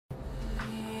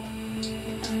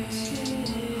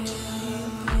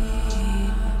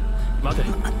待て。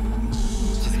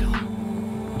静か。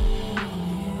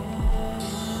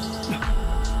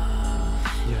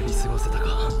やり過ごせたか。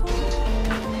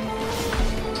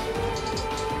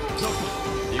行くぞ。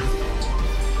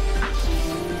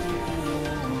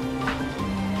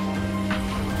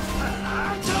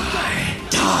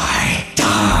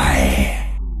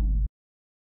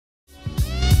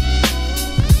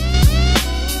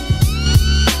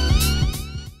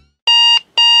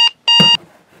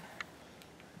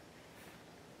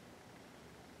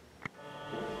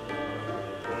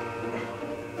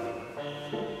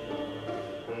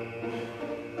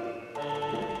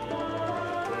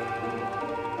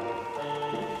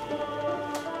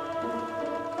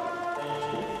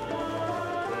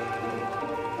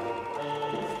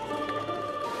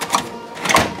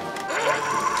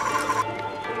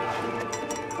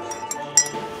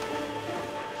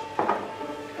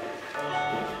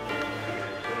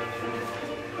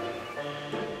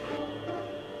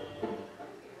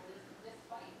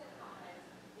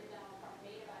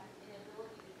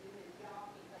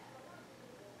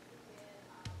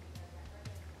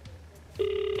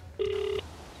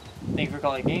Thank you for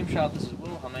calling Game Shop. This is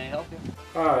Will. How may I help you?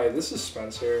 Hi, this is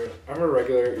Spencer. I'm a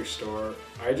regular at your store.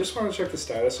 I just want to check the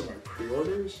status of my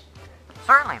pre-orders.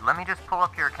 Certainly. Let me just pull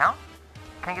up your account.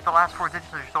 Can I get the last 4 digits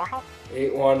of your social?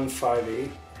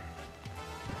 8158.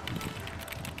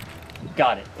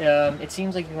 Got it. It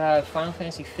seems like you have Final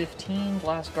Fantasy 15,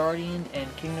 Last Guardian,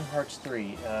 and Kingdom Hearts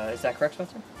 3. Is that correct,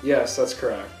 Spencer? Yes, that's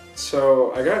correct.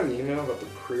 So, I got an email about the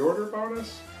pre-order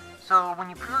bonus. So, when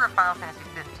you pre-order Final Fantasy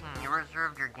 15, you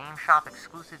reserved your Game Shop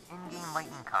exclusive in-game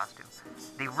lightning costume.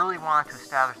 They really wanted to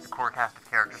establish the core cast of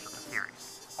characters of the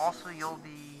series. Also, you'll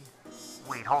be...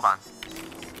 Wait, hold on.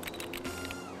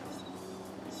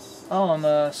 Oh,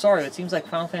 I'm sorry. It seems like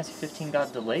Final Fantasy 15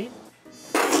 got delayed.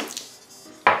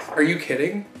 Are you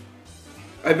kidding?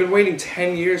 I've been waiting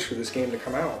 10 years for this game to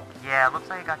come out. Yeah, it looks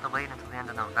like it got delayed until the end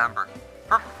of November.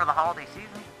 Perfect for the holiday season.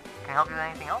 Can I help you with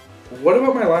anything else? What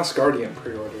about my Last Guardian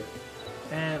pre-order?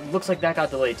 And looks like that got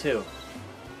delayed too.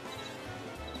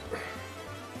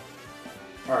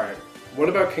 Alright, what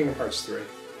about Kingdom Hearts 3?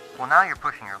 Well, now you're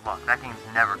pushing your luck. That game's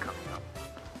never coming out.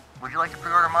 Would you like to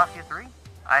pre-order Mafia 3?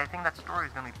 I think that story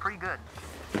is going to be pretty good.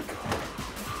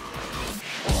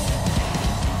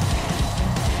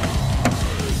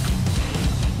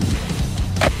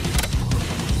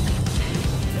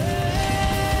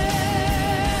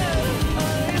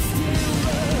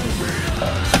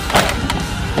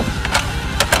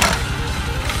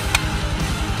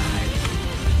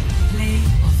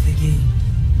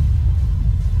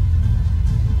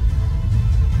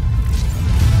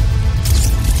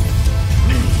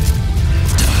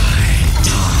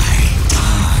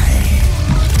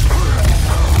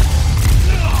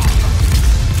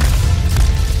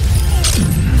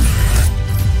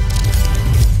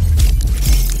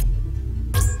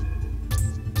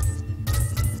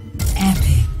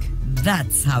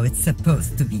 That's how it's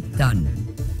supposed to be done.